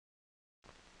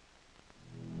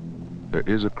There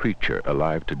is a creature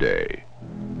alive today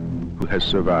who has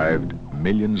survived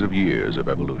millions of years of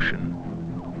evolution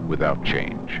without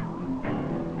change,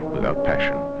 without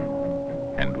passion,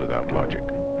 and without logic.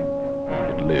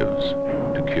 It lives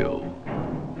to kill.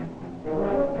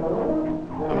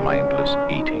 A mindless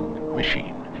eating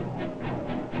machine.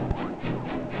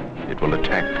 It will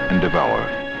attack and devour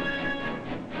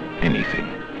anything.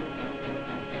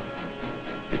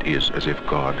 It is as if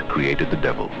God created the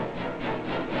devil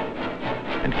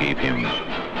and gave him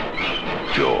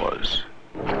jaws.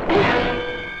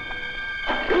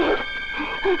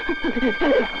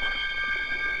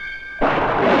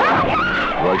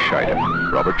 Roy Scheider,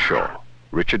 Robert Shaw,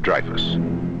 Richard Dreyfuss.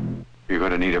 You're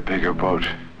gonna need a bigger boat.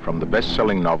 From the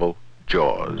best-selling novel,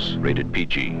 Jaws, rated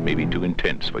PG, maybe too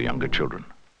intense for younger children.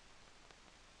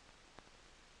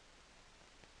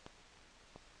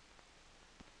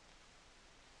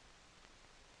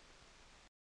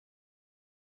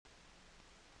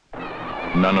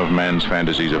 None of man's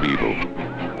fantasies of evil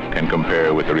can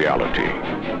compare with the reality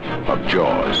of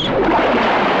Jaws. Did you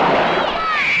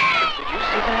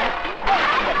see that?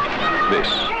 This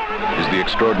is the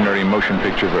extraordinary motion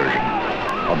picture version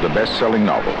of the best-selling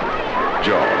novel,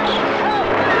 Jaws.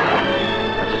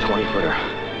 That's a 20-footer.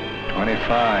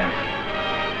 25.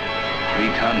 3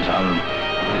 tons on him.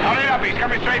 Hurry up, he's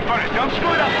coming straight for us. Don't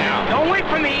screw it up now. Don't wait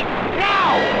for me.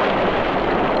 Now!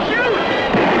 Shoot!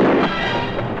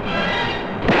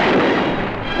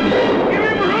 Give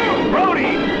him room,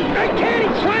 Brody! I can't,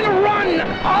 he's trying to run!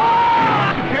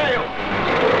 Ah! Gale!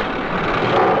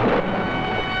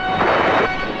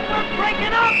 We're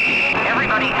breaking up!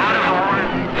 Everybody out of order!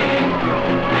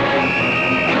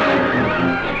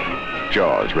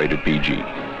 Jaws, rated PG,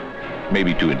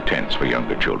 maybe too intense for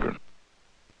younger children.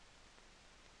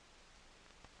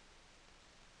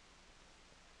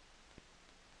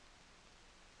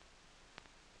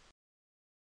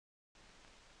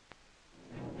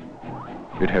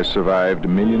 It has survived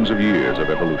millions of years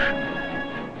of evolution.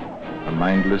 A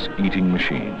mindless eating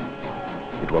machine.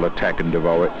 It will attack and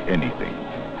devour anything.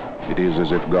 It is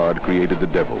as if God created the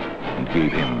devil and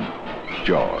gave him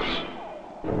jaws.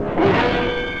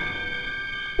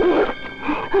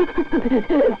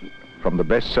 From the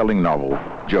best-selling novel,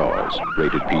 Jaws,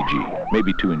 rated PG,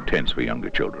 maybe too intense for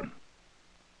younger children.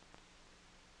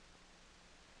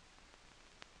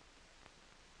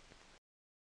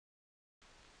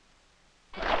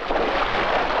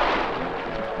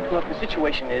 Look, the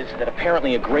situation is that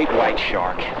apparently a great white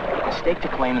shark has staked a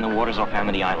claim in the waters off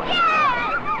Amity Island.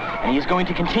 And he is going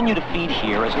to continue to feed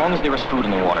here as long as there is food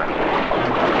in the water. Did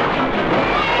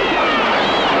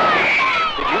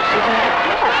you see that?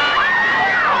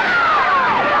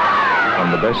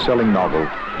 From the best-selling novel,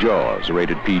 Jaws,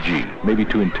 rated PG, maybe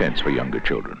too intense for younger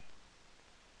children.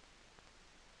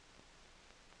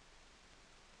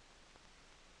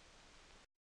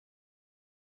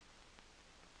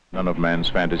 None of man's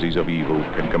fantasies of evil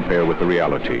can compare with the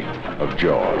reality of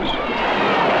Jaws.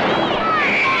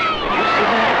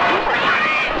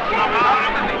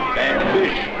 Bad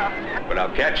fish. But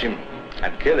I'll catch him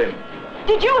and kill him.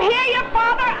 Did you hear your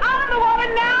father? Out of the water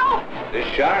now! This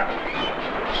shark,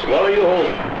 swallow you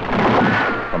whole.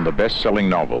 From the best-selling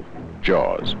novel,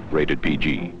 Jaws, rated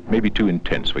PG, maybe too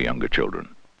intense for younger children.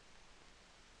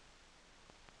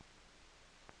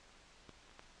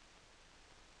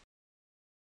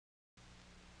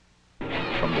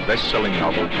 From the best-selling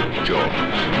novel,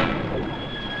 Jaws,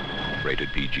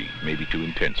 rated PG, maybe too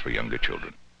intense for younger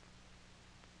children.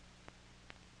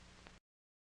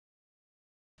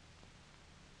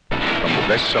 From the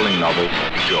best-selling novel,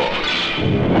 Jaws,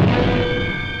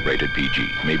 rated PG,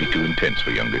 maybe too intense for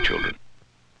younger children.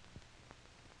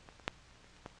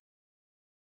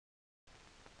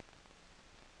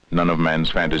 None of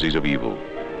man's fantasies of evil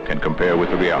can compare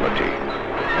with the reality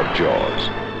of Jaws.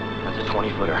 That's a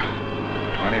 20-footer.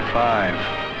 25.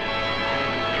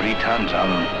 3 tons on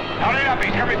him. Hurry up,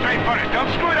 he's coming straight for us. Don't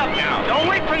screw it up now. Don't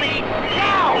wait for me.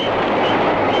 Now!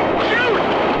 Shoot!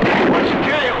 What's the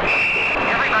jail?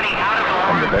 Everybody out of order.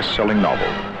 From the best-selling novel,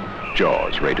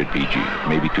 Jaws, rated PG,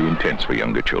 maybe too intense for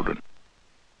younger children.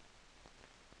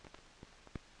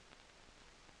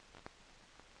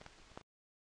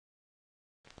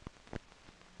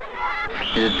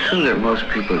 Is it true that most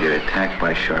people get attacked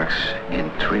by sharks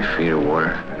in 3 feet of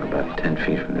water, about 10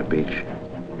 feet from the beach?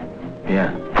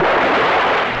 Yeah.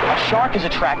 A shark is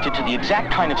attracted to the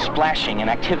exact kind of splashing and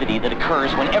activity that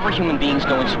occurs whenever human beings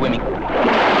go in swimming. Did you see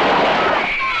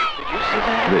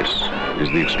that? This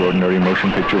is the extraordinary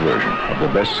motion picture version of the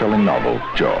best-selling novel,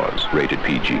 Jaws, rated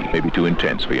PG, maybe too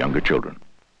intense for younger children.